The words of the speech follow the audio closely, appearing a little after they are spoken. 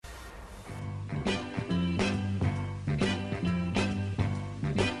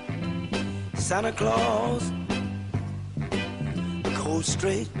Santa Claus goes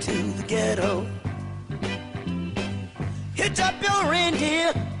straight to the ghetto. Hitch up your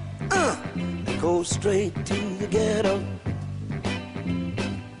reindeer, go straight to the ghetto.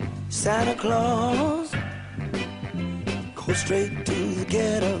 Santa Claus go straight to the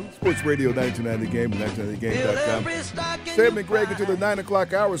ghetto. Sports Radio 929 The Game, 929thegame.com. Sam and Greg into the 9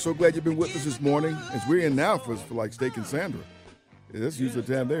 o'clock hour. So glad you've been with us this morning. As we're in now for like Steak and Sandra. That's usually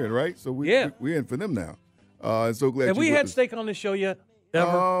the time they're in, right? So we're in for them now. And so glad Have you're we with had us. Steak on this show yet?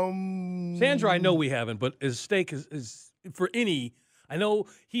 Ever? Sandra, I know we haven't, but Steak is for any. I know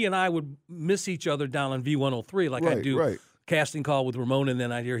he and I would miss each other down on V103 like I do. Right. Casting call with Ramon, and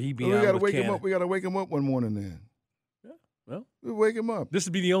then I'd hear he be Well, on we gotta with wake Cannon. him up. We got to wake him up one morning then. Well, We wake him up. this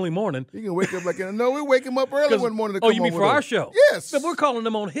would be the only morning. He can wake up like no. We wake him up early one morning to come you mean on for with our us. show? Yes. But we're calling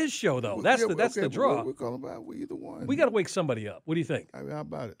him on his show, though. That's the draw. We're calling about either one. We got to wake somebody up. What do you think? I mean, how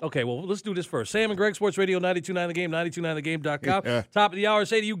about it? Okay, well, let's do this first. Sam and Greg, Sports Radio 92.9 The Game, 92.9thegame.com. Top of the hour,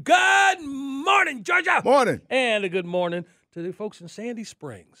 say to you, good morning, Georgia. Morning. And a good morning to the folks in Sandy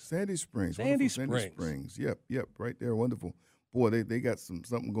Springs. Sandy Springs. Sandy Wonderful Springs. Yep, right there. Wonderful. Boy, they got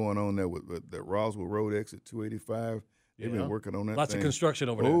something going on there with that Roswell Road exit 285. They've been working on that Lots thing. of construction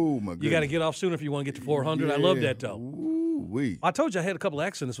over there. Oh, my goodness. You got to get off soon if you want to get to 400. I love that, though. Ooh-wee. I told you I had a couple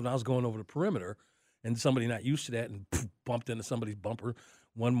accidents when I was going over the perimeter, and somebody not used to that and bumped into somebody's bumper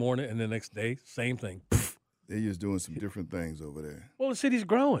one morning, and the next day, same thing. They're just doing some different things over there. Well, the city's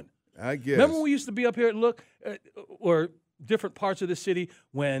growing. I guess. Remember when we used to be up here and look, or different parts of the city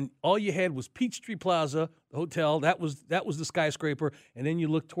when all you had was Peachtree Plaza, the hotel, that was the skyscraper, and then you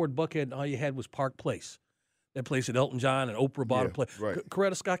looked toward Buckhead and all you had was Park Place. That place that Elton John and Oprah bought a place. Right.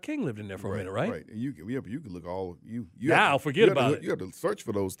 Coretta Scott King lived in there for a minute, right? Right. And you can look all you Now, forget about it. You have to search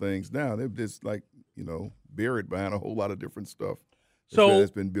for those things now. They're just like, buried behind a whole lot of different stuff.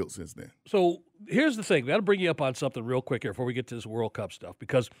 That's been built since then. So here's the thing. We got to bring you up on something real quick here before we get to this World Cup stuff,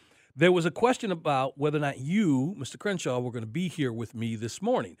 because there was a question about whether or not you, Mr. Crenshaw, were going to be here with me this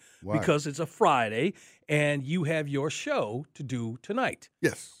morning. Why? Because it's a Friday and you have your show to do tonight.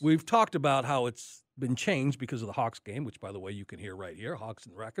 Yes. We've talked about how it's been changed because of the Hawks game, which, by the way, you can hear right here, Hawks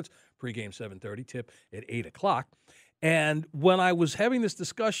and Rockets, pregame 7:30, tip at 8 o'clock. And when I was having this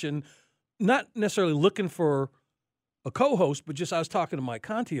discussion, not necessarily looking for a co-host, but just I was talking to Mike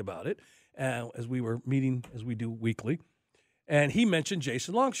Conti about it as we were meeting, as we do weekly, and he mentioned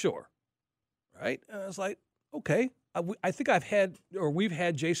Jason Longshore, right? And I was like, okay, I think we've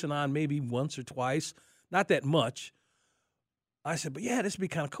had Jason on maybe once or twice, not that much. I said, but yeah, this would be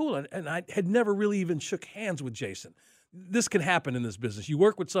kind of cool. And I had never really even shook hands with Jason. This can happen in this business. You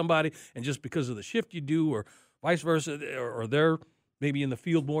work with somebody, and just because of the shift you do or vice versa, or they're maybe in the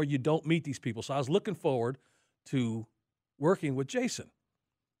field more, you don't meet these people. So I was looking forward to working with Jason.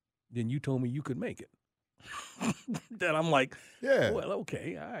 Then you told me you could make it. Then I'm like, yeah, well,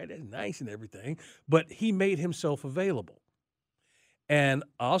 okay, all right, that's nice and everything. But he made himself available. And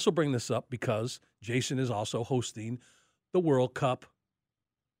I also bring this up because Jason is also hosting the World Cup,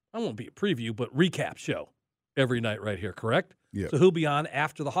 I won't be a preview, but recap show every night right here, correct? Yeah. So he'll be on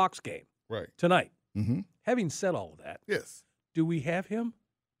after the Hawks game tonight. Mm-hmm. Having said all of that, yes. Do we have him?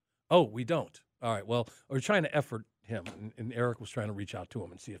 Oh, we don't. All right, well, we're trying to effort him, and Eric was trying to reach out to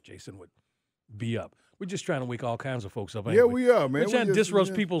him and see if Jason would be up. We're just trying to wake all kinds of folks up. Yeah, we are, man. We're trying to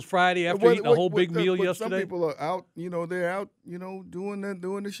disroast people's Friday after eating a whole big meal yesterday. Some people are out, they're out, doing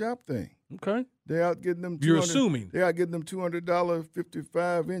the shop thing. Okay. They're out getting them. You're assuming they're out getting them $200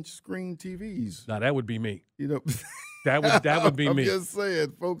 55-inch screen TVs. Now that would be me. That would be me. I'm just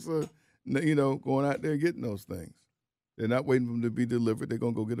saying, folks are going out there getting those things. They're not waiting for them to be delivered. They're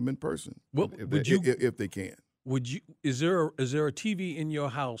gonna go get them in person. Well, if they can. Would you? Is there a TV in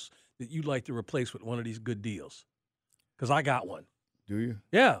your house that you'd like to replace with one of these good deals? Because I got one. Do you?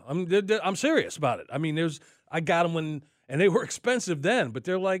 Yeah, I'm serious about it. I mean, I got them and they were expensive then, but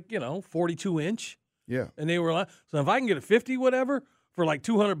they're like 42-inch. Yeah. And they were like, so if I can get a 50 whatever for like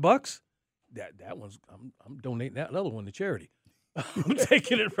 $200, that one's I'm donating that other one to charity. I'm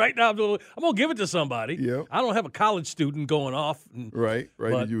taking it right now. I'm gonna give it to somebody. Yeah. I don't have a college student going off. Right.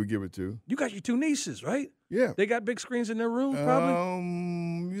 That you would give it to. You got your two nieces, right? Yeah. They got big screens in their room,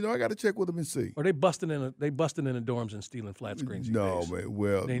 probably. I got to check with them and see. Or they busting in the dorms and stealing flat screens. No, man.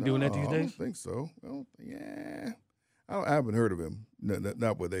 Well, they ain't doing that these days. I don't think so. I haven't heard of them.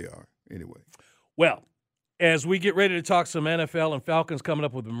 Not where they are. Anyway. Well, as we get ready to talk some NFL and Falcons coming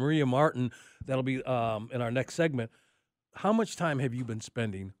up with Maria Martin, that'll be in our next segment. How much time have you been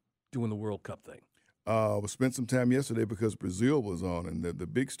spending doing the World Cup thing? We spent some time yesterday because Brazil was on, and the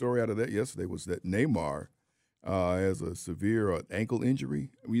big story out of that yesterday was that Neymar has a severe ankle injury.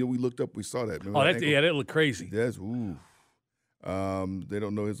 We looked up, we saw that. Remember that looked crazy. That's ooh. They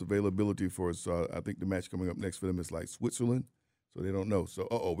don't know his availability for his. I think the match coming up next for them is like Switzerland, so they don't know. So,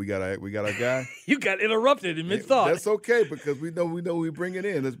 we got our guy. You got interrupted in mid-thought. That's okay because we know we bring it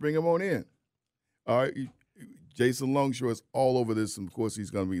in. Let's bring him on in. All right, Jason Longshore is all over this, and of course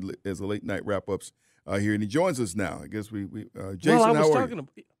he's going to be as a late night wrap ups here, and he joins us now. I guess Jason, how are you?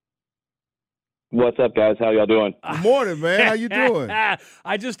 What's up, guys? How y'all doing? Good morning, man. How you doing?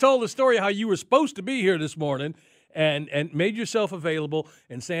 I just told the story how you were supposed to be here this morning. And made yourself available,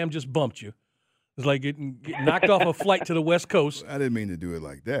 and Sam just bumped you. It was like getting knocked off a flight to the West Coast. I didn't mean to do it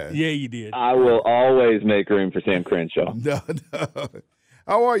like that. Yeah, you did. I will always make room for Sam Crenshaw. No.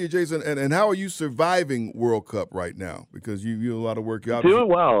 How are you, Jason? And how are you surviving World Cup right now? Because you do a lot of work. Doing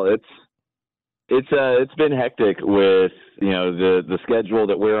well. It's been hectic with the schedule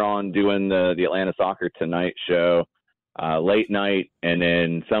that we're on, doing the Atlanta Soccer Tonight show. Late night, and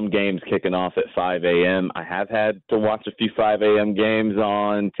then some games kicking off at 5 a.m. I have had to watch a few 5 a.m. games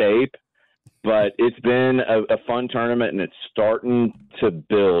on tape, but it's been a fun tournament, and it's starting to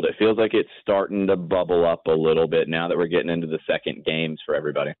build. It feels like it's starting to bubble up a little bit now that we're getting into the second games for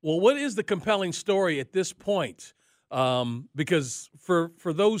everybody. Well, what is the compelling story at this point? Because for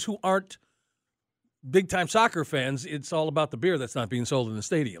those who aren't big-time soccer fans, it's all about the beer that's not being sold in the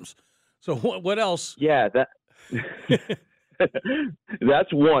stadiums. So what else? Yeah,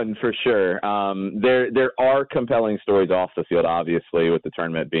 that's one for sure. There are compelling stories off the field, obviously, with the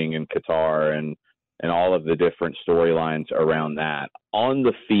tournament being in Qatar and all of the different storylines around that. On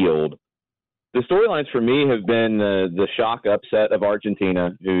the field, the storylines for me have been the shock upset of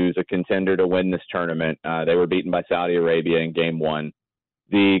Argentina, who's a contender to win this tournament. They were beaten by Saudi Arabia in Game 1.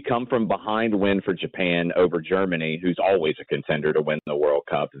 The come-from-behind win for Japan over Germany, who's always a contender to win the World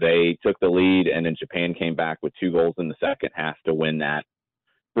Cup. They took the lead, and then Japan came back with 2 goals in the second half to win that.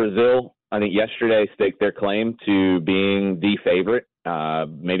 Brazil, I think yesterday, staked their claim to being the favorite.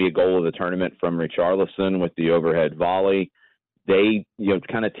 Maybe a goal of the tournament from Richarlison with the overhead volley. They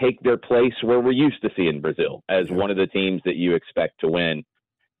kind of take their place where we're used to seeing Brazil as one of the teams that you expect to win.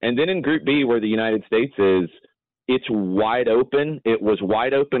 And then in Group B, where the United States is, it's wide open. It was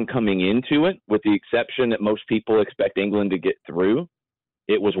wide open coming into it, with the exception that most people expect England to get through.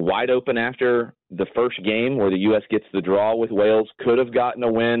 It was wide open after the first game where the U.S. gets the draw with Wales, could have gotten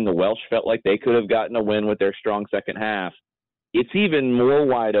a win. The Welsh felt like they could have gotten a win with their strong second half. It's even more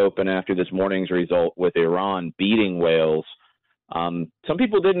wide open after this morning's result with Iran beating Wales. Some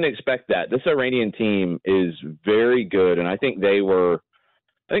people didn't expect that. This Iranian team is very good, and I think they were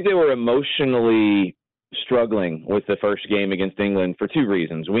emotionally struggling with the first game against England for 2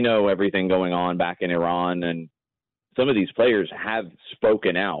 reasons. We know everything going on back in Iran, and some of these players have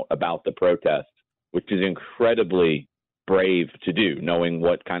spoken out about the protests, which is incredibly brave to do, knowing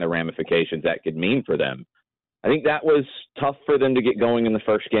what kind of ramifications that could mean for them. I think that was tough for them to get going in the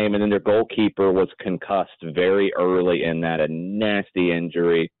first game, and then their goalkeeper was concussed very early in that, a nasty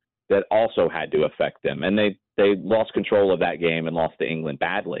injury that also had to affect them. And they lost control of that game and lost to England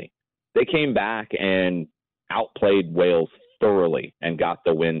badly. They came back and outplayed Wales thoroughly and got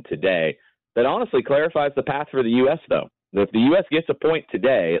the win today. That honestly clarifies the path for the U.S., though. If the U.S. gets a point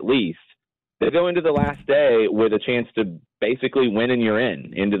today, at least, they go into the last day with a chance to basically win and you're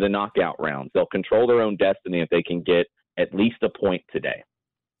into the knockout rounds. They'll control their own destiny if they can get at least a point today.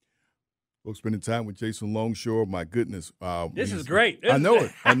 Well, spending time with Jason Longshore, my goodness. This is great. I know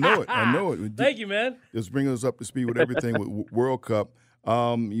it. Thank you, man. Just bringing us up to speed with everything with World Cup.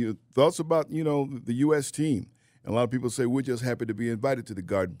 Your thoughts about, the U.S. team. And a lot of people say we're just happy to be invited to the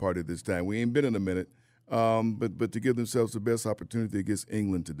garden party this time. We ain't been in a minute, but to give themselves the best opportunity against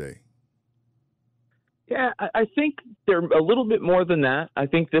England today. Yeah, I think they're a little bit more than that. I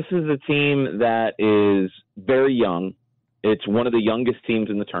think this is a team that is very young. It's one of the youngest teams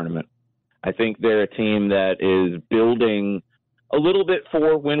in the tournament. I think they're a team that is building a little bit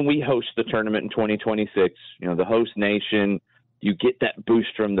for when we host the tournament in 2026. The host nation, you get that boost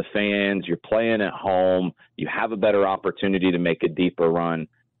from the fans. You're playing at home. You have a better opportunity to make a deeper run.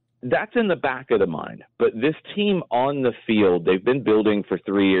 That's in the back of the mind. But this team on the field, they've been building for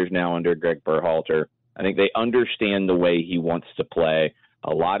 3 years now under Greg Berhalter. I think they understand the way he wants to play.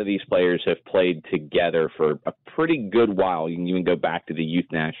 A lot of these players have played together for a pretty good while. You can even go back to the youth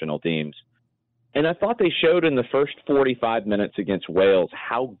national teams. And I thought they showed in the first 45 minutes against Wales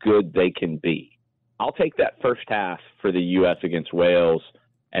how good they can be. I'll take that first half for the U.S. against Wales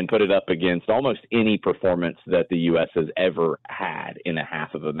and put it up against almost any performance that the U.S. has ever had in a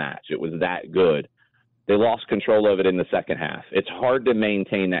half of a match. It was that good. They lost control of it in the second half. It's hard to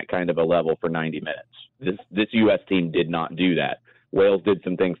maintain that kind of a level for 90 minutes. This U.S. team did not do that. Wales did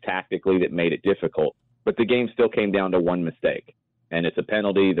some things tactically that made it difficult, but the game still came down to one mistake, and it's a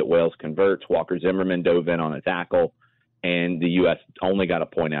penalty that Wales converts. Walker Zimmerman dove in on a tackle, and the U.S. only got a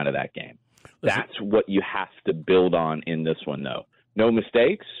point out of that game. That's what you have to build on in this one, though. No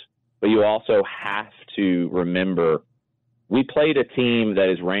mistakes, but you also have to remember we played a team that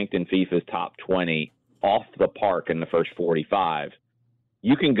is ranked in FIFA's top 20 off the park in the first 45.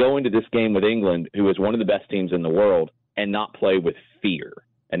 You can go into this game with England, who is one of the best teams in the world, and not play with fear.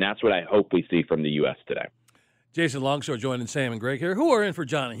 And that's what I hope we see from the U.S. today. Jason Longshore joining Sam and Greg here, who are in for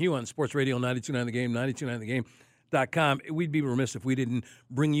John and Hugh on Sports Radio 92.9 The Game, 92.9thegame.com. We'd be remiss if we didn't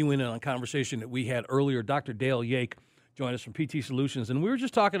bring you in on a conversation that we had earlier. Dr. Dale Yake joined us from PT Solutions, and we were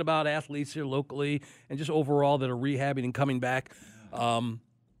just talking about athletes here locally and just overall that are rehabbing and coming back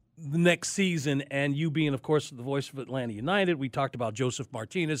the next season, and you being, of course, the voice of Atlanta United. We talked about Joseph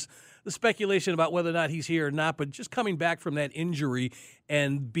Martinez, the speculation about whether or not he's here or not, but just coming back from that injury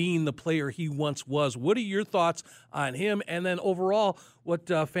and being the player he once was. What are your thoughts on him, and then overall what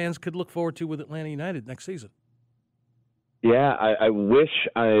fans could look forward to with Atlanta United next season? Yeah, I wish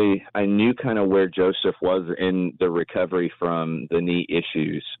I knew kind of where Joseph was in the recovery from the knee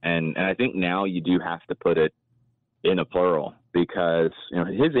issues, and I think now you do have to put it in a plural, because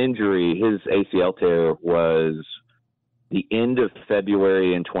his injury, his ACL tear, was the end of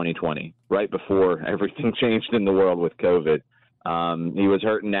February in 2020, right before everything changed in the world with COVID. He was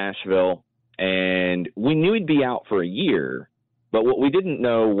hurt in Nashville, and we knew he'd be out for a year, but what we didn't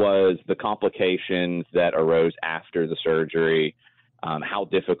know was the complications that arose after the surgery, how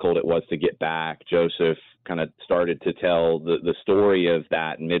difficult it was to get back. Joseph kind of started to tell the story of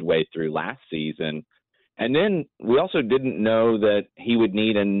that midway through last season. And then we also didn't know that he would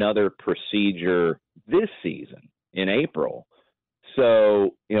need another procedure this season in April.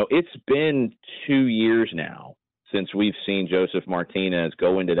 So, it's been 2 years now since we've seen Joseph Martinez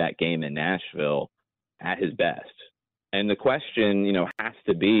go into that game in Nashville at his best. And the question, has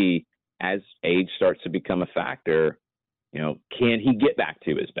to be, as age starts to become a factor, can he get back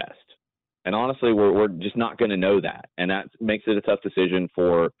to his best? And honestly, we're just not going to know that. And that makes it a tough decision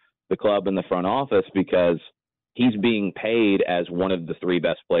for the club and the front office, because he's being paid as one of the three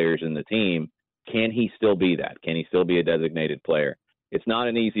best players in the team. Can he still be that? Can he still be a designated player? It's not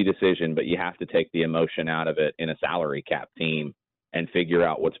an easy decision, but you have to take the emotion out of it in a salary cap team and figure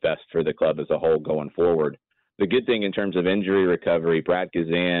out what's best for the club as a whole going forward. The good thing in terms of injury recovery, Brad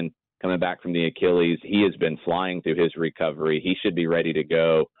Guzan coming back from the Achilles, he has been flying through his recovery. He should be ready to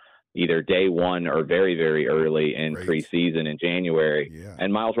go either day one or very, very early in preseason in January. Yeah.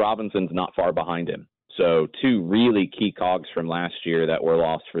 And Miles Robinson's not far behind him. So two really key cogs from last year that were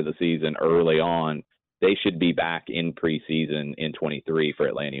lost for the season early on, they should be back in preseason in 23 for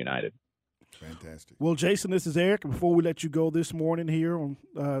Atlanta United. Fantastic. Well, Jason, this is Eric. Before we let you go this morning here on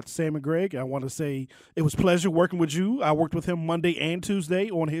Sam and Greg, I want to say it was a pleasure working with you. I worked with him Monday and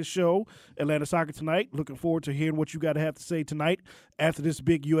Tuesday on his show, Atlanta Soccer Tonight. Looking forward to hearing what you got to have to say tonight after this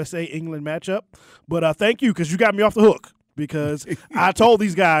big USA-England matchup. But thank you, because you got me off the hook. Because I told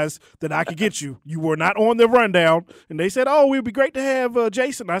these guys that I could get you. You were not on the rundown. And they said, it would be great to have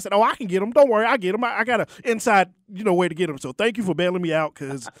Jason. I said, I can get him. Don't worry, I get him. I got an inside way to get him. So thank you for bailing me out,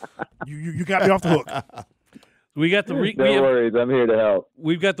 because you got me off the hook. We got the no worries, I'm here to help.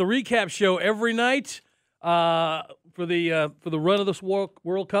 We've got the recap show every night for the run of this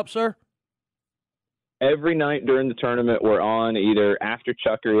World Cup, sir. Every night during the tournament, we're on either after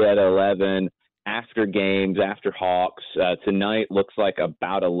Chuckery at 11, after games, after Hawks. Tonight looks like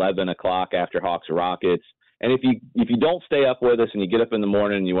about 11 o'clock after Hawks Rockets. And if you don't stay up with us and you get up in the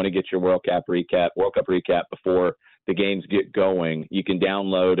morning and you want to get your World Cup recap before the games get going, you can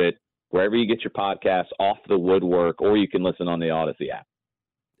download it wherever you get your podcasts, Off the Woodwork, or you can listen on the Odyssey app.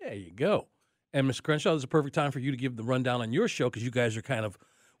 There you go. And Mr. Crenshaw, this is a perfect time for you to give the rundown on your show, because you guys are kind of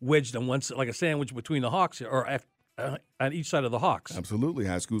wedged on one, like a sandwich between the Hawks, or on each side of the Hawks. Absolutely.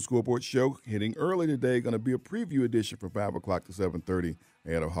 High School Scoreboard Show hitting early today. Going to be a preview edition from 5 o'clock to 7:30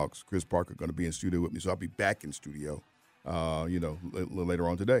 ahead of Hawks. Chris Parker going to be in studio with me, so I'll be back in studio, later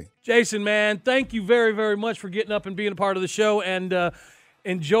on today. Jason, man, thank you very, very much for getting up and being a part of the show, and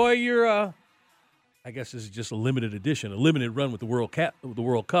enjoy your, I guess this is just a limited edition, a limited run with the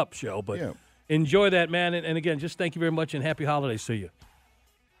World Cup show, but enjoy that, man. And again, just thank you very much, and happy holidays to you.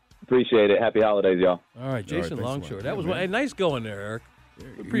 Appreciate it. Happy holidays, y'all. All right, Jason Longshore. That was nice going there, Eric. Yeah,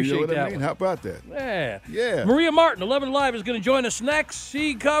 appreciate that. How about that? Yeah. Maria Martin, 11 Live, is going to join us next.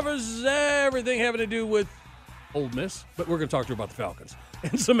 She covers everything having to do with Ole Miss, but we're going to talk to her about the Falcons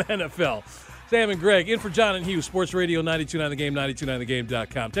and some NFL. Sam and Greg, in for John and Hugh, Sports Radio 92.9 The Game,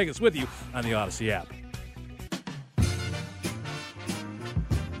 92.9thegame.com. Take us with you on the Odyssey app.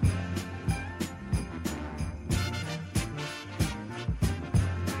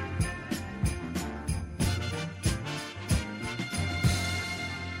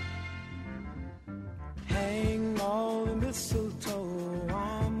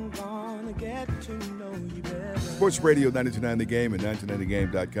 Sports Radio 92.9 The Game and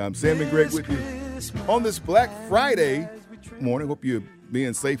 92.9thegame.com. Sam and Greg with you on this Black Friday morning. Hope you're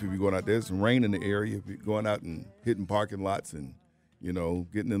being safe if you're going out there. There's some rain in the area. If you're going out and hitting parking lots and,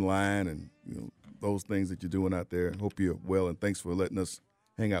 getting in line and, those things that you're doing out there. Hope you're well, and thanks for letting us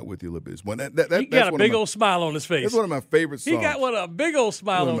hang out with you a little bit. He got a big old smile on his face. That's one of my favorite songs. He got a big old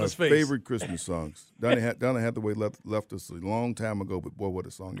smile on his face. One of my favorite Christmas songs. Donna Hathaway left us a long time ago, but boy, what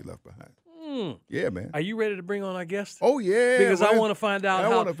a song he left behind. Yeah, man. Are you ready to bring on our guest? Oh, yeah. Because I want to find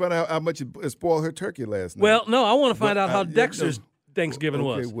out how much it spoiled her turkey last night. Well, no, I want to find out how Dexter's Thanksgiving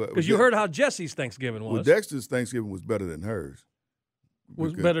was. Because you heard how Jesse's Thanksgiving was. Well, Dexter's Thanksgiving was better than hers.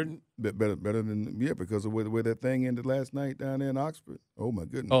 Better than because of where that thing ended last night down there in Oxford. Oh, my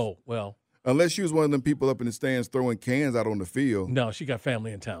goodness. Oh, well. Unless she was one of them people up in the stands throwing cans out on the field. No, she got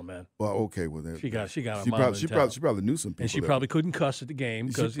family in town, man. Well, okay, well then she got her mom in town. She probably knew some people, and she probably couldn't cuss at the game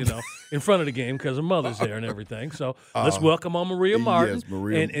because in front of the game because her mother's there and everything. So let's welcome on Maria Martin, yes,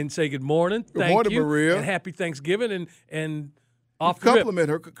 Maria. And say good morning, good morning, Maria, and happy Thanksgiving, and off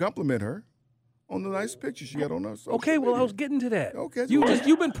the compliment her on the nice picture she got on her social Okay, well, media. I was getting to that. Okay,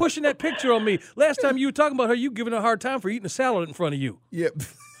 you've been pushing that picture on me. Last time you were talking about her, you giving her a hard time for eating a salad in front of you. Yep.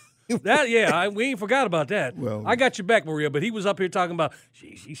 We ain't forgot about that. Well, I got your back, Maria, but he was up here talking about,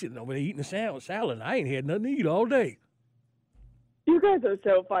 she's sitting over there eating a salad, and I ain't had nothing to eat all day. You guys are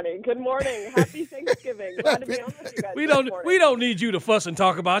so funny. Good morning. Happy Thanksgiving. Glad to be on with you guys. We don't need you to fuss and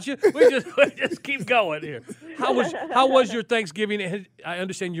talk about you. We just keep going here. How was your Thanksgiving? I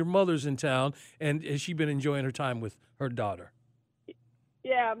understand your mother's in town, and has she been enjoying her time with her daughter?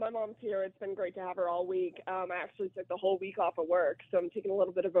 Yeah, my mom's here. It's been great to have her all week. I actually took the whole week off of work, so I'm taking a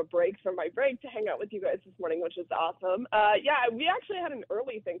little bit of a break from my break to hang out with you guys this morning, which is awesome. We actually had an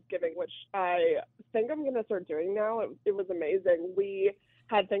early Thanksgiving, which I think I'm going to start doing now. It was amazing. We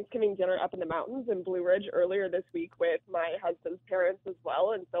had Thanksgiving dinner up in the mountains in Blue Ridge earlier this week with my husband's parents as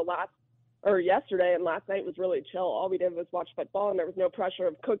well, and so yesterday and last night was really chill. All we did was watch football, and there was no pressure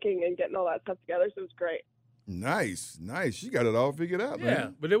of cooking and getting all that stuff together, so it was great. Nice. She got it all figured out, man. Yeah,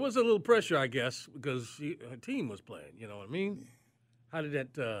 but there was a little pressure, I guess, because her team was playing. You know what I mean? How did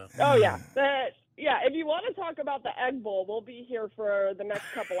that? Oh yeah, if you want to talk about the Egg Bowl, we'll be here for the next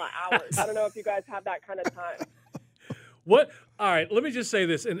couple of hours. I don't know if you guys have that kind of time. What? All right, let me just say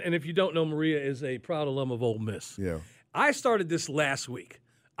this, and if you don't know, Maria is a proud alum of Ole Miss. Yeah. I started this last week.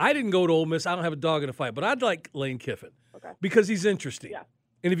 I didn't go to Ole Miss. I don't have a dog in the fight, but I'd like Lane Kiffin because he's interesting. Yeah.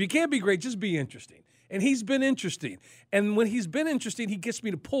 And if you can't be great, just be interesting. And he's been interesting. And when he's been interesting, he gets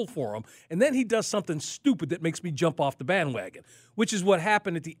me to pull for him. And then he does something stupid that makes me jump off the bandwagon, which is what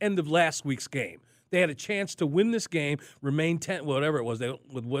happened at the end of last week's game. They had a chance to win this game, remain 10, whatever it was,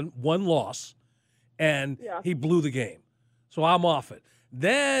 with one loss, and he blew the game. So I'm off it.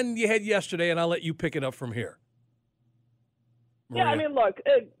 Then you had yesterday, and I'll let you pick it up from here. Maria. Yeah, I mean, look,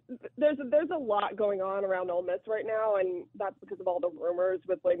 there's a lot going on around Ole Miss right now, and that's because of all the rumors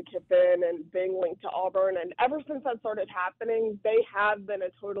with Lane Kiffin and being linked to Auburn. And ever since that started happening, they have been a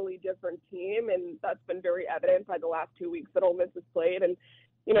totally different team, and that's been very evident by the last 2 weeks that Ole Miss has played. And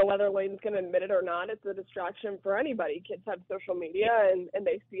whether Lane's going to admit it or not, it's a distraction for anybody. Kids have social media, and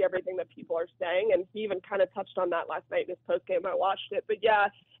they see everything that people are saying. And he even kind of touched on that last night in his postgame. I watched it. But, yeah,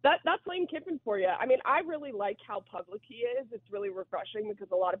 that's Lane Kiffin for you. I mean, I really like how public he is. It's really refreshing because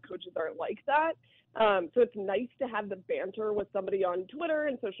a lot of coaches aren't like that. So it's nice to have the banter with somebody on Twitter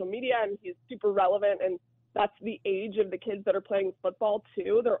and social media, and he's super relevant. And that's the age of the kids that are playing football,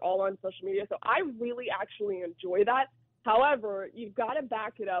 too. They're all on social media. So I really actually enjoy that. However, you've got to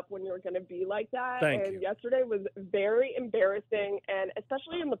back it up when you're going to be like that. Thank you. Yesterday was very embarrassing, and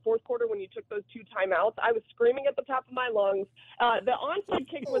especially in the fourth quarter when you took those 2 timeouts, I was screaming at the top of my lungs. The onside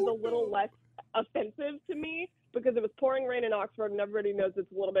kick was a little less offensive to me because it was pouring rain in Oxford, and everybody knows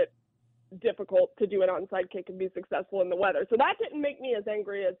it's a little bit difficult to do an onside kick and be successful in the weather. So that didn't make me as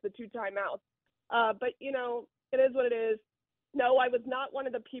angry as the 2 timeouts. But, it is what it is. No, I was not one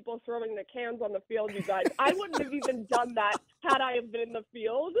of the people throwing the cans on the field, you guys. I wouldn't have even done that had I have been in the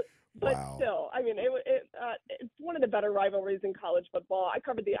field. But still, I mean, it's one of the better rivalries in college football. I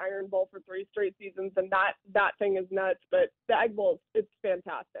covered the Iron Bowl for 3 straight seasons, and that thing is nuts. But the Egg Bowl, it's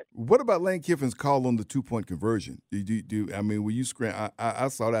fantastic. What about Lane Kiffin's call on the 2-point conversion? Were you screaming? I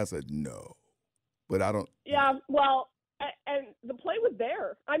saw that. I said, no. but I don't. Yeah, well, and the play was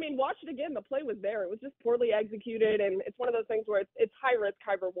there. I mean, watch it again. The play was there. It was just poorly executed, and it's one of those things where it's high risk,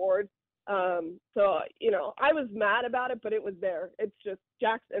 high reward. So, I was mad about it, but it was there. It's just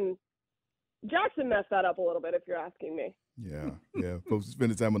Jackson messed that up a little bit, if you're asking me. Yeah. Folks,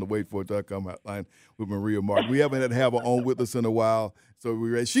 spending time on the WaitFor.com hotline with Maria Martin. We haven't had to have her on with us in a while, so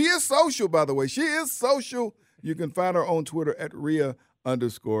we're ready. She is social, by the way. She is social. You can find her on Twitter at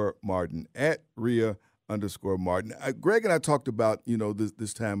Rhea_Martin, at Rhea_Martin. Greg and I talked about,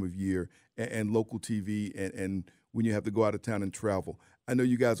 this time of year and local TV and when you have to go out of town and travel. I know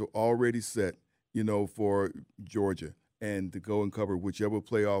you guys are already set, for Georgia and to go and cover whichever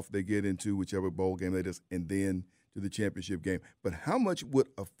playoff they get into, whichever bowl game they just, and then to the championship game. But how much would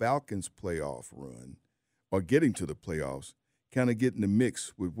a Falcons playoff run or getting to the playoffs kind of get in the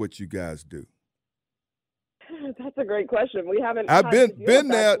mix with what you guys do? That's a great question. We haven't. I've been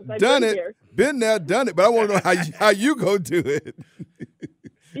there, done it. Been there, done it. But I want to know how you go do it.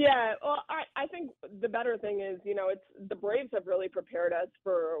 Yeah, well, I think the better thing is, it's the Braves have really prepared us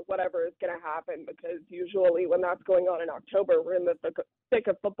for whatever is going to happen, because usually when that's going on in October, we're in the thick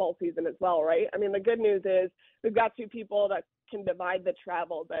of football season as well, right? I mean, the good news is we've got two people that can divide the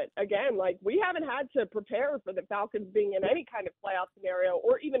travel. But again, we haven't had to prepare for the Falcons being in any kind of playoff scenario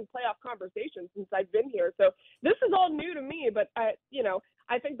or even playoff conversation since I've been here. So this is all new to me, but I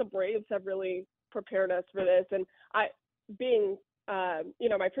think the Braves have really prepared us for this. And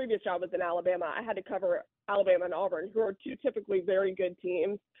my previous job was in Alabama. I had to cover Alabama and Auburn, who are two typically very good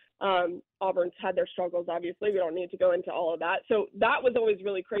teams. Auburn's had their struggles, obviously. We don't need to go into all of that. So that was always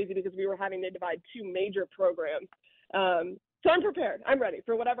really crazy because we were having to divide two major programs. So I'm prepared. I'm ready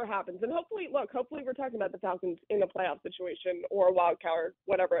for whatever happens. And hopefully we're talking about the Falcons in a playoff situation or a wild card,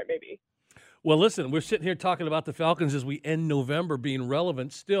 whatever it may be. Well, listen, we're sitting here talking about the Falcons as we end November being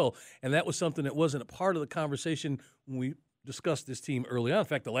relevant still, and that was something that wasn't a part of the conversation when we discussed this team early on. In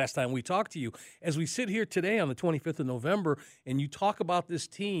fact, the last time we talked to you, as we sit here today on the 25th of November, and you talk about this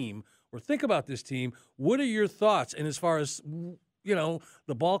team or think about this team, what are your thoughts? And as far as,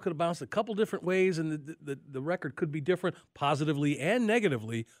 the ball could have bounced a couple different ways, and the record could be different positively and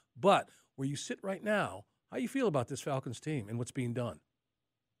negatively, but where you sit right now, how you feel about this Falcons team and what's being done?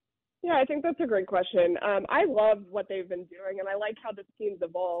 Yeah, I think that's a great question. I love what they've been doing, and I like how this team's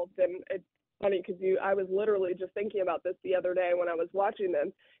evolved. And it's funny because I was literally just thinking about this the other day when I was watching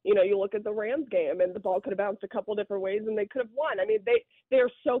them. You look at the Rams game, and the ball could have bounced a couple different ways, and they could have won. I mean, they are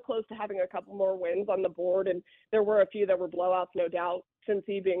so close to having a couple more wins on the board, and there were a few that were blowouts, no doubt,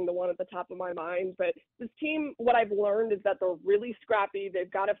 Cincy being the one at the top of my mind. But this team, what I've learned is that they're really scrappy.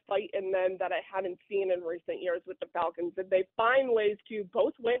 They've got a fight in them that I haven't seen in recent years with the Falcons. And they find ways to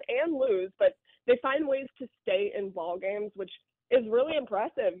both win and lose, but they find ways to stay in ball games, which is really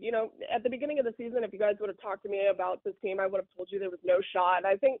impressive. At the beginning of the season, if you guys would have talked to me about this team, I would have told you there was no shot.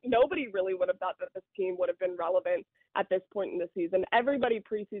 I think nobody really would have thought that this team would have been relevant at this point in the season. Everybody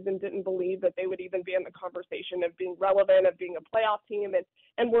preseason didn't believe that they would even be in the conversation of being relevant, of being a playoff team.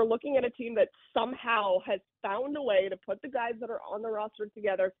 And we're looking at a team that somehow has found a way to put the guys that are on the roster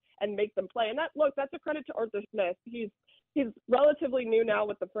together and make them play. And that's a credit to Arthur Smith. He's relatively new now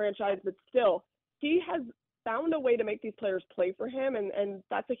with the franchise, but still, he has found a way to make these players play for him, and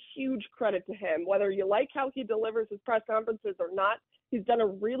that's a huge credit to him. Whether you like how he delivers his press conferences or not, he's done a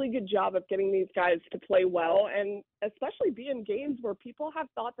really good job of getting these guys to play well, and especially be in games where people have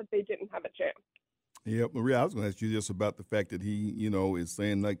thought that they didn't have a chance. Yeah, Maria, I was going to ask you just about the fact that he, is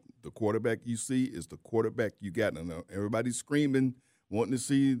saying like the quarterback you see is the quarterback you got. And everybody's screaming, wanting to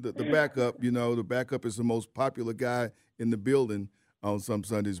see the backup. The backup is the most popular guy in the building on some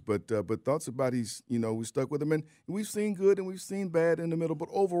Sundays, but thoughts about we stuck with him, and we've seen good and we've seen bad in the middle, but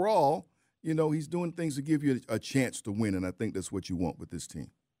overall, he's doing things to give you a chance to win, and I think that's what you want with this team.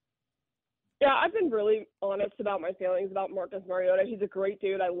 Yeah, I've been really honest about my feelings about Marcus Mariota. He's a great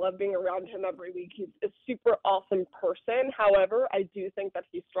dude. I love being around him every week. He's a super awesome person. However, I do think that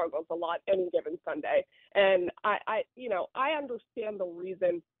he struggles a lot any given Sunday, and I understand the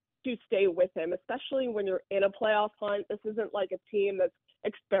reason to stay with him, especially when you're in a playoff hunt. This isn't like a team that's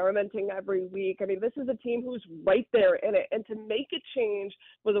experimenting every week. I mean, this is a team who's right there in it. And to make a change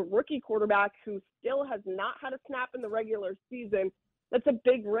with a rookie quarterback who still has not had a snap in the regular season, that's a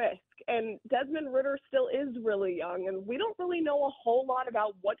big risk. And Desmond Ridder still is really young, and we don't really know a whole lot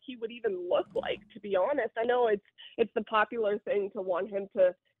about what he would even look like, to be honest. I know it's the popular thing to want him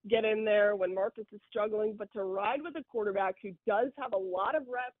to get in there when Marcus is struggling, but to ride with a quarterback who does have a lot of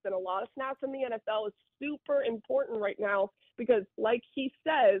reps and a lot of snaps in the NFL is super important right now because, like he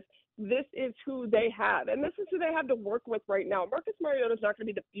says, this is who they have, and this is who they have to work with right now. Marcus Mariota is not going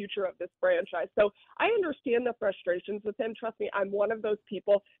to be the future of this franchise. So I understand the frustrations with him. Trust me, I'm one of those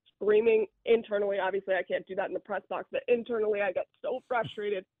people screaming internally. Obviously, I can't do that in the press box, but internally I get so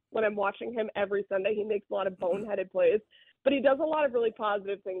frustrated when I'm watching him every Sunday. He makes a lot of boneheaded plays, but he does a lot of really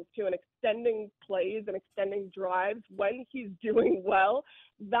positive things too, and extending plays and extending drives when he's doing well.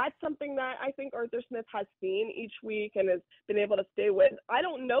 That's something that I think Arthur Smith has seen each week and has been able to stay with. I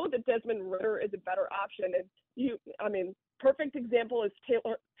don't know that Desmond Ridder is a better option. And perfect example is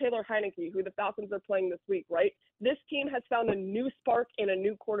Taylor Heineke, who the Falcons are playing this week, right? This team has found a new spark in a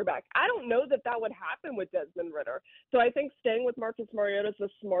new quarterback. I don't know that would happen with Desmond Ridder. So I think staying with Marcus Mariota is the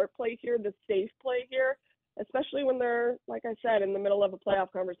smart play here, the safe play here, especially when they're, like I said, in the middle of a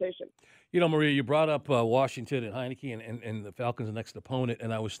playoff conversation. You know, Maria, you brought up Washington and Heineke and the Falcons' next opponent,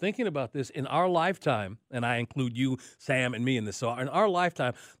 and I was thinking about this. In our lifetime, and I include you, Sam, and me in this, so in our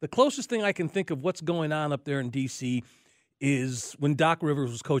lifetime, the closest thing I can think of what's going on up there in D.C. is when Doc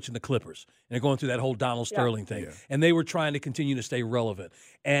Rivers was coaching the Clippers, and they're going through that whole Donald Sterling thing, and they were trying to continue to stay relevant.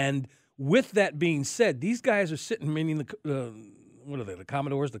 And with that being said, these guys are sitting, meaning what are they? The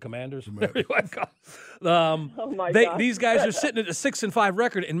Commodores, the Commanders. Oh my God. These guys are sitting at a 6-5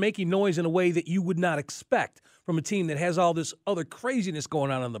 record and making noise in a way that you would not expect from a team that has all this other craziness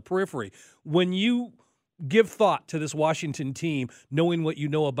going on the periphery. When you give thought to this Washington team, knowing what you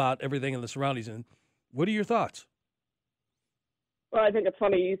know about everything in the surroundings, and what are your thoughts? Well, I think it's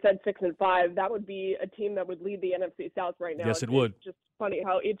funny. You said 6-5. That would be a team that would lead the NFC South right now. Yes, it would. It's just funny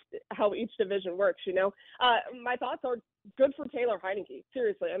how each division works, you know. My thoughts are good for Taylor Heineke.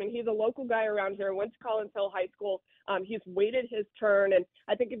 Seriously. I mean, he's a local guy around here, went to Collins Hill High School. He's waited his turn. And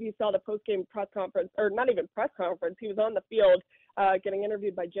I think if you saw the post-game press conference, or not even press conference, he was on the field getting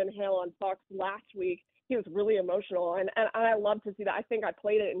interviewed by Jen Hale on Fox last week. He was really emotional. And I love to see that. I think I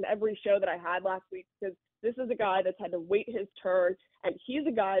played it in every show that I had last week because this is a guy that's had to wait his turn, and he's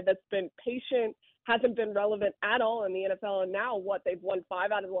a guy that's been patient, hasn't been relevant at all in the NFL, and now they've won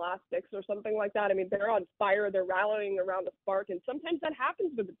 5 out of the last 6 or something like that. I mean, they're on fire. They're rallying around a spark, and sometimes that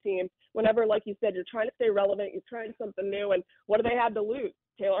happens with the team whenever, like you said, you're trying to stay relevant, you're trying something new, and what do they have to lose?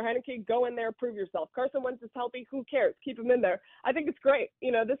 Taylor Heineke, go in there, prove yourself. Carson Wentz is healthy. Who cares? Keep him in there. I think it's great.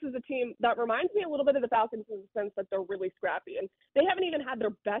 You know, this is a team that reminds me a little bit of the Falcons in the sense that they're really scrappy, and they haven't even had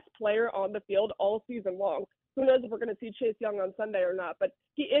their best player on the field all season long. Who knows if we're going to see Chase Young on Sunday or not, but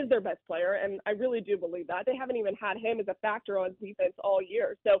he is their best player, and I really do believe that. They haven't even had him as a factor on defense all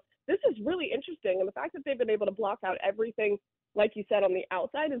year. So this is really interesting, and the fact that they've been able to block out everything, like you said, on the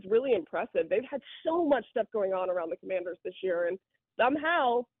outside is really impressive. They've had so much stuff going on around the Commanders this year, and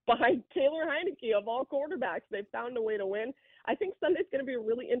somehow, behind Taylor Heineke of all quarterbacks, they've found a way to win. I think Sunday's going to be a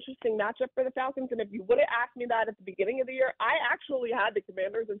really interesting matchup for the Falcons, and if you would have asked me that at the beginning of the year, I actually had the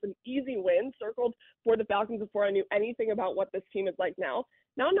Commanders as an easy win circled for the Falcons before I knew anything about what this team is like now.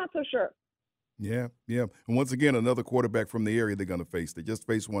 Now I'm not so sure. Yeah. And once again, another quarterback from the area they're going to face. They just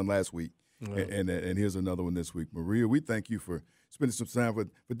faced one last week, and here's another one this week. Maria, we thank you for spending some time for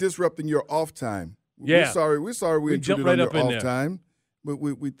disrupting your off time. Yeah. We're sorry we intruded right on up your in off there. time, but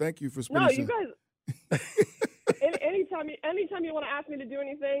we thank you for spending some. No, you guys. Anytime you want to ask me to do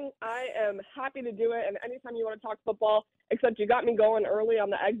anything, I am happy to do it. And anytime you want to talk football, except you got me going early on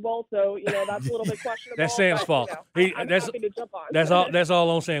the Egg Bowl, so that's a little bit questionable. That's Sam's fault. I'm happy to jump on. That's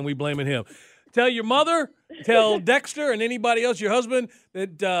all I'm saying. We blaming him. Tell your mother, tell Dexter, and anybody else, your husband,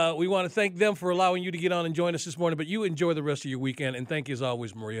 that we want to thank them for allowing you to get on and join us this morning. But you enjoy the rest of your weekend, and thank you as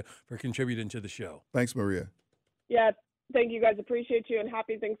always, Maria, for contributing to the show. Thanks, Maria. Yeah. Thank you, guys. Appreciate you, and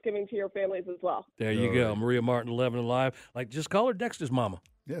happy Thanksgiving to your families as well. There you go. Maria Martin, 11 and Live. Just call her Dexter's mama.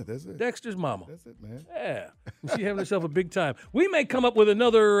 Yeah, that's it. Dexter's mama. That's it, man. Yeah. She's having herself a big time. We may come up with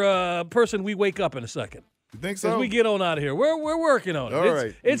another person we wake up in a second. You think so? As we get on out of here. We're working on it. All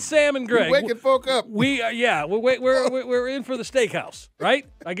right. It's Sam and Greg. We're waking folk up. We're in for the steakhouse, right?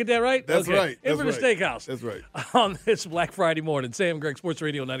 I get that right? That's okay. right. In for the steakhouse. That's right. On this Black Friday morning. Sam and Greg, Sports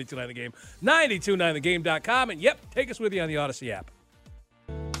Radio 92.9 The Game, 92.9thegame.com, and take us with you on the Odyssey app.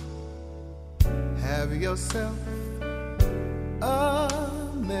 Have yourself a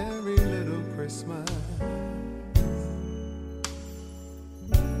merry little Christmas.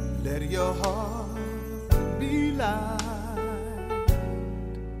 Let your heart be light.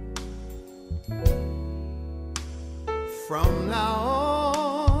 From now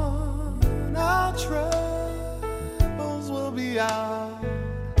on, our troubles will be out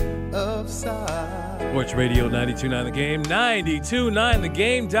of sight. Sports Radio 92.9 The Game,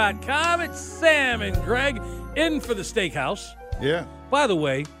 92.9thegame.com. It's Sam and Greg in for the steakhouse. Yeah. By the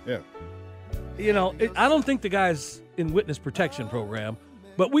way, Yeah. I don't think the guys in witness protection program,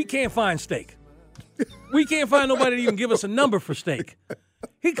 But we can't find steak. We can't find nobody to even give us a number for steak.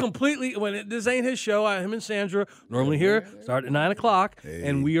 He completely, this ain't his show, him and Sandra normally here, start at 9 o'clock,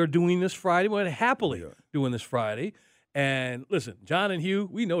 and we are doing this Friday. We're happily doing this Friday. And listen, John and Hugh,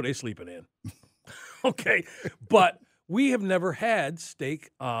 we know they sleeping in. Okay, but we have never had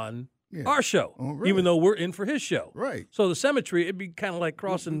steak on our show, even though we're in for his show. Right. So the cemetery, it'd be kind of like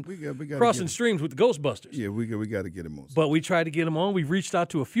crossing streams with the Ghostbusters. Yeah, we got to get him on. But we tried to get him on. We've reached out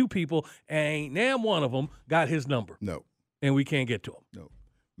to a few people, and ain't damn one of them got his number. No. And we can't get to him. No.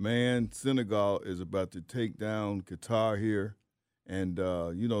 Man, Senegal is about to take down Qatar here. And,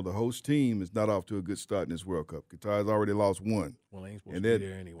 the host team is not off to a good start in this World Cup. Qatar has already lost one. Well, they ain't supposed to be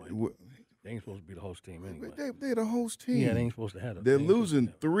there anyway. They ain't supposed to be the host team anyway. They're the host team. Yeah, they ain't supposed to have it. They're losing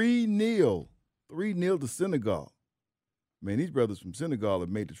 3-0. 3-0 to Senegal. Man, these brothers from Senegal have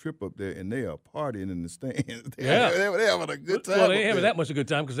made the trip up there, and they are partying in the stands. They're having a good time. Well, they ain't having that much of a good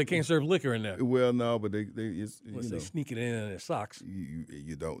time because they can't serve liquor in there. Well, no, but they sneak it in their socks.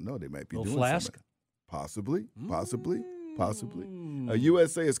 You don't know. They might be little doing flask? Something. Possibly.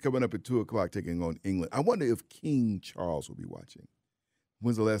 USA is coming up at 2 o'clock taking on England. I wonder if King Charles will be watching.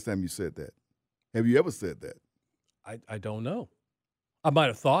 When's the last time you said that? Have you ever said that? I don't know. I might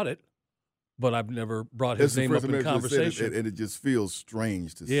have thought it, but I've never brought his name up in conversation. And it just feels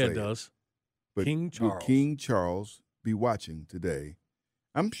strange to say. Yeah, it does. But King Charles. Will King Charles be watching today?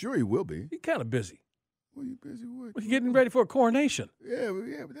 I'm sure he will be. He's kind of busy. Well, you busy with? Well, he's getting ready for a coronation. Yeah,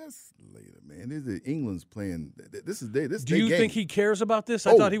 but that's later, man. This is England's playing. This is their Do you think he cares about this?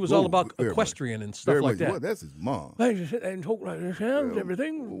 I thought he was all about equestrian and stuff like that. Well, that's his mom. And talk like this,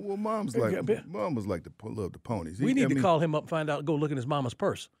 everything. Well, mom was like to love the ponies. We need to call him up and find out. Go look in his mama's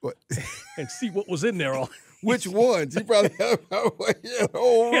purse. What? And see what was in there. Which ones? She probably had a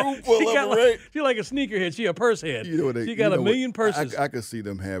whole room full of them, right? She like a sneakerhead. She a purse head. She got a million purses. I could see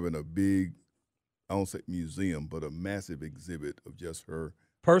them having a big, I don't say museum, but a massive exhibit of just her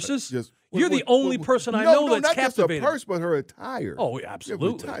purses. You're the only person I know that's captivated. Not just a purse, but her attire. Oh,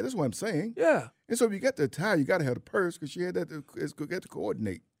 absolutely. That's what I'm saying. Yeah. And so if you got the attire, you got to have the purse because she had that to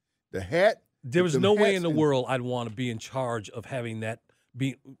coordinate. The hat. There was no way in the world I'd want to be in charge of having that,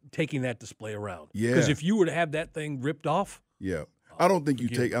 taking that display around. Yeah. Because if you were to have that thing ripped off. Yeah. I don't think you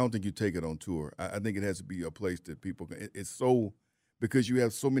take it on tour. I think it has to be a place that people can. It's so. Because you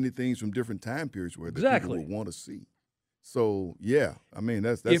have so many things from different time periods where the people will want to see. So, yeah, I mean,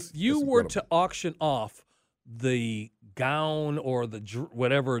 that's if you were to auction off the gown or the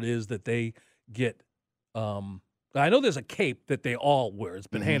whatever it is that they get, I know there's a cape that they all wear. It's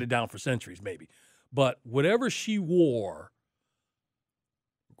been handed down for centuries maybe. But whatever she wore.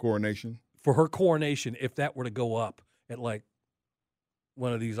 For her coronation, if that were to go up at like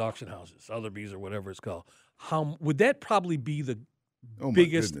one of these auction houses, Sotheby's or whatever it's called, would that probably be the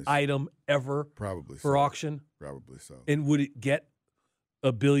biggest item ever for auction? Probably so. And would it get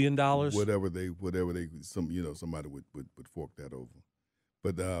 $1 billion? Somebody would fork that over.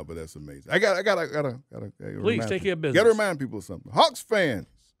 But that's amazing. I gotta please take care of business. Gotta remind people of something. Hawks fans,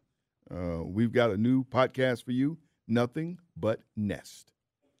 we've got a new podcast for you, Nothing But Nest.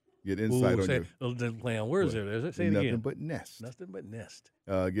 Get insight where is it? Say it Nothing again. But Nest. Nothing but Nest.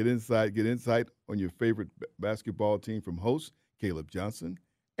 Get insight on your favorite basketball team from hosts Caleb Johnson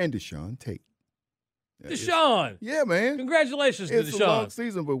and Deshaun Tate. Deshaun! Yeah, man. Congratulations to Deshaun. It's a long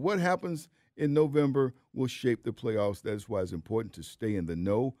season, but what happens in November will shape the playoffs. That's why it's important to stay in the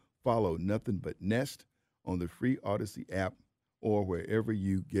know. Follow Nothing But Nest on the free Odyssey app or wherever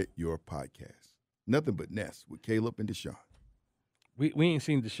you get your podcasts. Nothing But Nest with Caleb and Deshaun. We ain't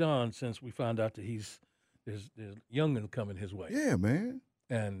seen Deshaun since we found out that there's youngin coming his way. Yeah, man.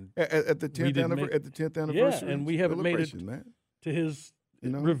 And at the 10th anniversary. Yeah, and we haven't made it to his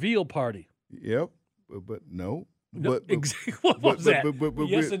reveal party. Yep, but no. What was that?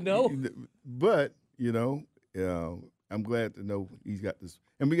 Yes and no. But I'm glad to know he's got this,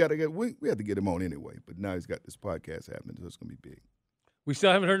 and we have to get him on anyway. But now he's got this podcast happening, so it's gonna be big. We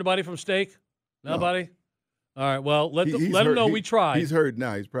still haven't heard anybody from Steak. Nobody. All right. Well, let him know we tried. He's heard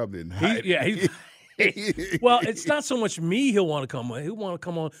now. He's probably in hiding. Well, it's not so much me he'll want to come on. He'll want to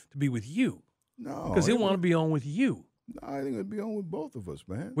come on to be with you. No. Because he'll want to be on with you. No, I think it'll be on with both of us,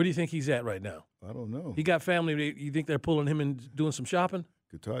 man. Where do you think he's at right now? I don't know. He got family. You think they're pulling him and doing some shopping?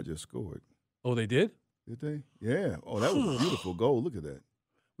 Qatar just scored. Oh, they did? Did they? Yeah. Oh, that was a beautiful goal. Look at that.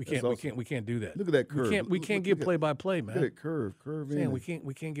 We can't do that. Look at that curve. We can't get play-by-play, man. Look at that curve in. Sam,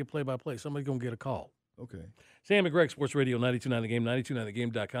 we can't get play-by-play. Somebody's going to get a call. Okay. Sam and Greg, Sports Radio 92.9 The Game,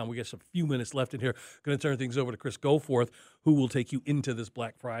 92.9thegame.com. We got a few minutes left in here. Going to turn things over to Chris Goforth, who will take you into this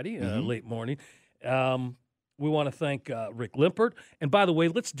Black Friday, late morning. We want to thank Rick Limpert. And by the way,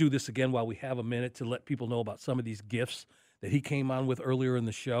 let's do this again while we have a minute to let people know about some of these gifts that he came on with earlier in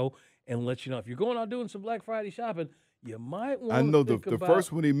the show, and let you know if you're going out doing some Black Friday shopping, you might want to I know the about,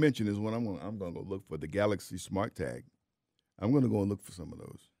 first one he mentioned is when I'm going to go look for the Galaxy Smart Tag. I'm going to go and look for some of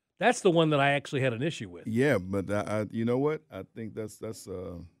those. That's the one that I actually had an issue with. Yeah, but I you know what? I think that's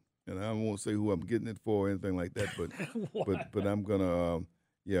and I won't say who I'm getting it for or anything like that, but I'm gonna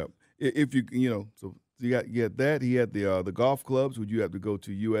yeah. If you so you got that. He had the golf clubs, which you have to go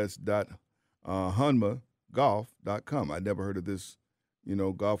to us.hunmagolf.com. I never heard of this,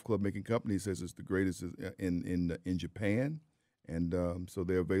 golf club making company. He says it's the greatest in Japan, and so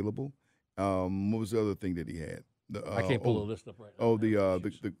they're available. What was the other thing that he had? I can't pull the list up right now. Oh,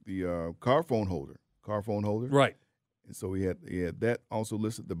 the car phone holder. Right. And so he had that also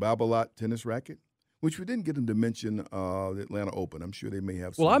listed. The Babolat tennis racket, which we didn't get him to mention the Atlanta Open. I'm sure they may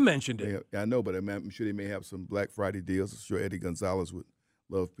have some. Well, I mentioned it. I know, but I'm sure they may have some Black Friday deals. I'm sure Eddie Gonzalez would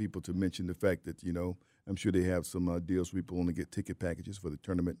love people to mention the fact that, I'm sure they have some deals for people to get ticket packages for the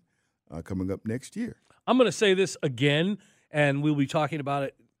tournament coming up next year. I'm going to say this again, and we'll be talking about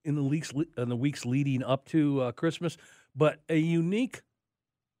it in the weeks leading up to Christmas, but a unique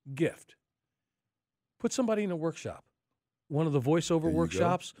gift. Put somebody in a workshop. One of the voiceover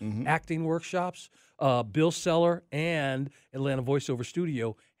workshops, acting workshops. Bill Seller and Atlanta Voiceover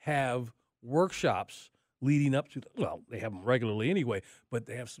Studio have workshops leading up to, they have them regularly anyway, but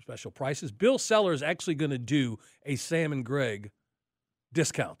they have some special prices. Bill Seller is actually going to do a Sam and Greg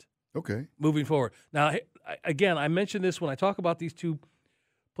discount. Okay. Moving forward. Now, again, I mentioned this when I talk about these two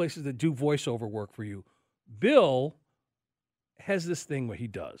places that do voiceover work for you. Bill has this thing where he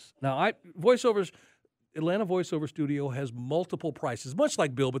does. Now, Atlanta Voiceover Studio has multiple prices, much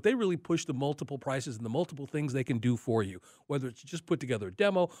like Bill, but they really push the multiple prices and the multiple things they can do for you, whether it's just put together a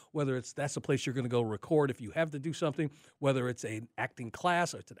demo, whether that's a place you're going to go record if you have to do something, whether it's an acting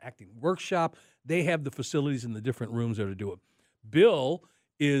class or it's an acting workshop. They have the facilities in the different rooms there to do it. Bill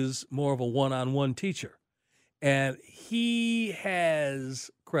is more of a one-on-one teacher. And he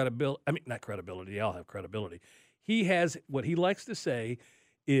has credibility. I mean, not credibility. I'll have credibility. He has what he likes to say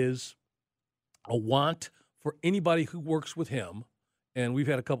is a want for anybody who works with him. And we've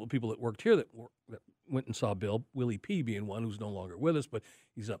had a couple of people that worked here that went and saw Bill, Willie P. being one who's no longer with us, but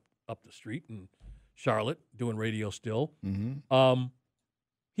he's up the street in Charlotte doing radio still. Mm-hmm.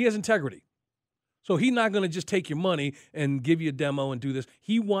 He has integrity. So he's not going to just take your money and give you a demo and do this.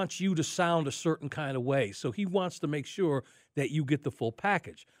 He wants you to sound a certain kind of way. So he wants to make sure that you get the full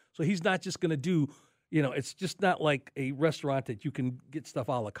package. So he's not just going to do, it's just not like a restaurant that you can get stuff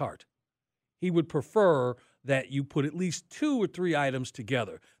a la carte. He would prefer that you put at least 2 or 3 items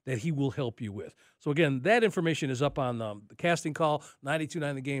together that he will help you with. So again, that information is up on the casting call,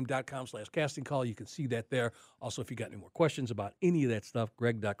 929thegame.com/casting call. You can see that there. Also, if you got any more questions about any of that stuff,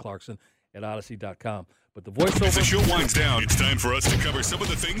 greg.clarkson@odyssey.com. But the voiceover. As the show winds down, it's time for us to cover some of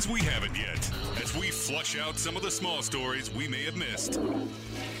the things we haven't yet, as we flush out some of the small stories we may have missed.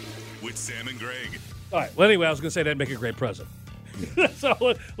 With Sam and Greg. All right. Well, anyway, I was going to say that'd make a great present. So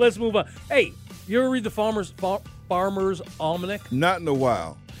let's move on. Hey, you ever read the Farmer's Almanac? Not in a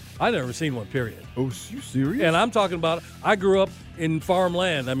while. I've never seen one, period. Oh, you serious? And I'm talking about, I grew up in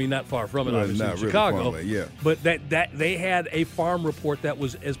farmland. I mean, not far from it, obviously, in Chicago. Really farmland, yeah. But that they had a farm report that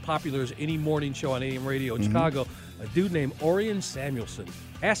was as popular as any morning show on AM radio in Chicago. A dude named Orion Samuelson.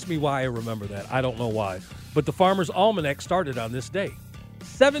 Ask me why I remember that. I don't know why. But the Farmer's Almanac started on this day.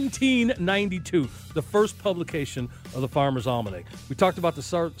 1792, the first publication of the Farmer's Almanac. We talked about the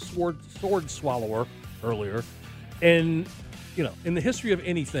sword swallower earlier. And, in the history of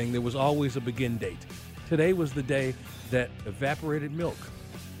anything, there was always a begin date. Today was the day that evaporated milk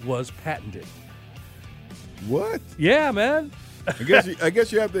was patented. What? Yeah, man. I guess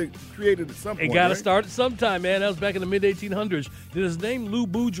you have to create it at some point. It got to start at some time, man. That was back in the mid-1800s. Did his name Lou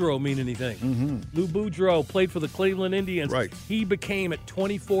Boudreau mean anything? Mm-hmm. Lou Boudreau played for the Cleveland Indians. Right. He became, at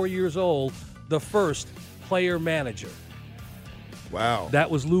 24 years old, the first player manager. Wow.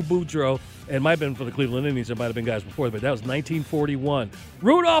 That was Lou Boudreau. And it might have been for the Cleveland Indians. There might have been guys before, but that was 1941.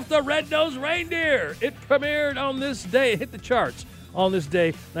 Rudolph the Red-Nosed Reindeer. It premiered on this day. It hit the charts on this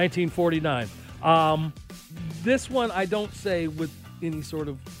day, 1949. This one I don't say with any sort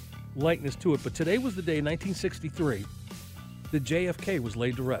of likeness to it, but today was the day, 1963, that JFK was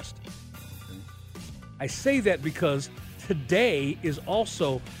laid to rest. I say that because today is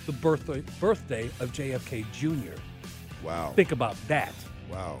also the birthday of JFK Jr. Wow. Think about that.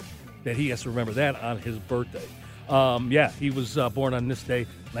 Wow. That he has to remember that on his birthday. He was born on this day,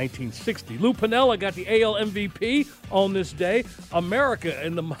 1960. Lou Piniella got the AL MVP on this day. America,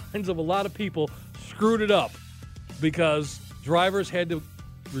 in the minds of a lot of people, screwed it up because drivers had to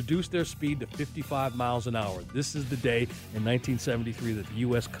reduce their speed to 55 miles an hour. This is the day in 1973 that the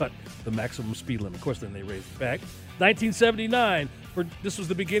U.S. cut the maximum speed limit. Of course, then they raised it back. 1979, this was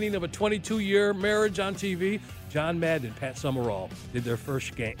the beginning of a 22-year marriage on TV. John Madden and Pat Summerall did their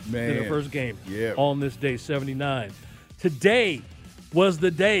first game. On this day, 79. Today was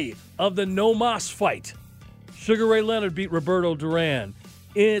the day of the No Mas fight. Sugar Ray Leonard beat Roberto Duran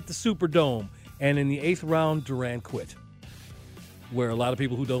at the Superdome, and in the 8th round, Duran quit, where a lot of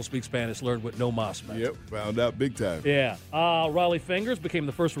people who don't speak Spanish learned what no mas meant. Yep, found out big time. Yeah. Raleigh Fingers became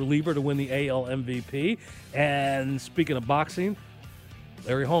the first reliever to win the AL MVP. And speaking of boxing,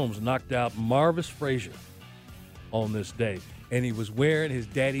 Larry Holmes knocked out Marvis Frazier on this day. And he was wearing his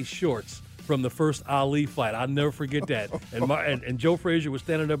daddy's shorts from the first Ali fight. I'll never forget that. And Joe Frazier was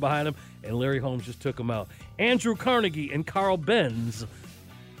standing there behind him, and Larry Holmes just took him out. Andrew Carnegie and Carl Benz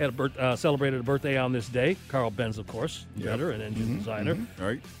celebrated a birthday on this day. Carl Benz, of course, inventor and engine designer. All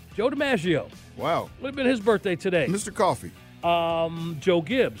right. Joe DiMaggio. Wow. Would have been his birthday today. Mr. Coffee. Joe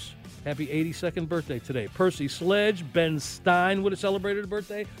Gibbs. Happy 82nd birthday today. Percy Sledge. Ben Stein would have celebrated a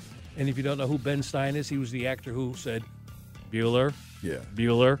birthday. And if you don't know who Ben Stein is, he was the actor who said Bueller. Yeah.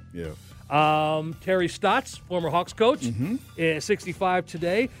 Bueller. Yeah. Terry Stotts, former Hawks coach, is 65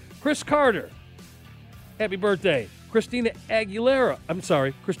 today. Chris Carter. Happy birthday. Christina Applegate,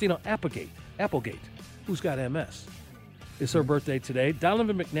 who's got MS. It's her birthday today.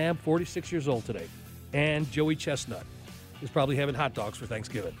 Donovan McNabb, 46 years old today. And Joey Chestnut is probably having hot dogs for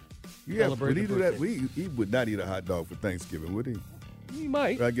Thanksgiving. Yeah, would he do that? He would not eat a hot dog for Thanksgiving, would he? He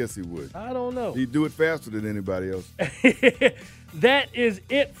might. I guess he would. I don't know. He'd do it faster than anybody else. That is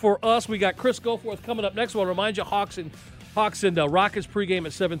it for us. We got Chris Goforth coming up next. I want to remind you, Hawks and Rockets pregame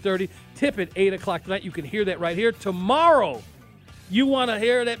at 7:30. Tip at 8 o'clock tonight. You can hear that right here. Tomorrow, you want to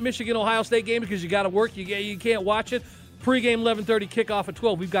hear that Michigan-Ohio State game because you got to work. You can't watch it. Pregame 11:30, kickoff at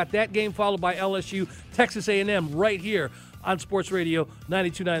 12. We've got that game followed by LSU, Texas A&M right here on Sports Radio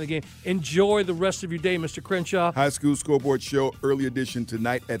 92.9 The Game. Enjoy the rest of your day, Mr. Crenshaw. High School Scoreboard Show, early edition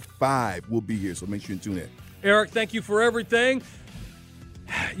tonight at 5. We'll be here, so make sure you tune in. Eric, thank you for everything.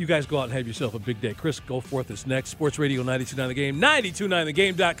 You guys go out and have yourself a big day. Chris Goforth is next. Sports Radio 92.9 The Game,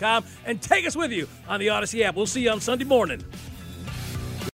 92.9thegame.com, and take us with you on the Odyssey app. We'll see you on Sunday morning.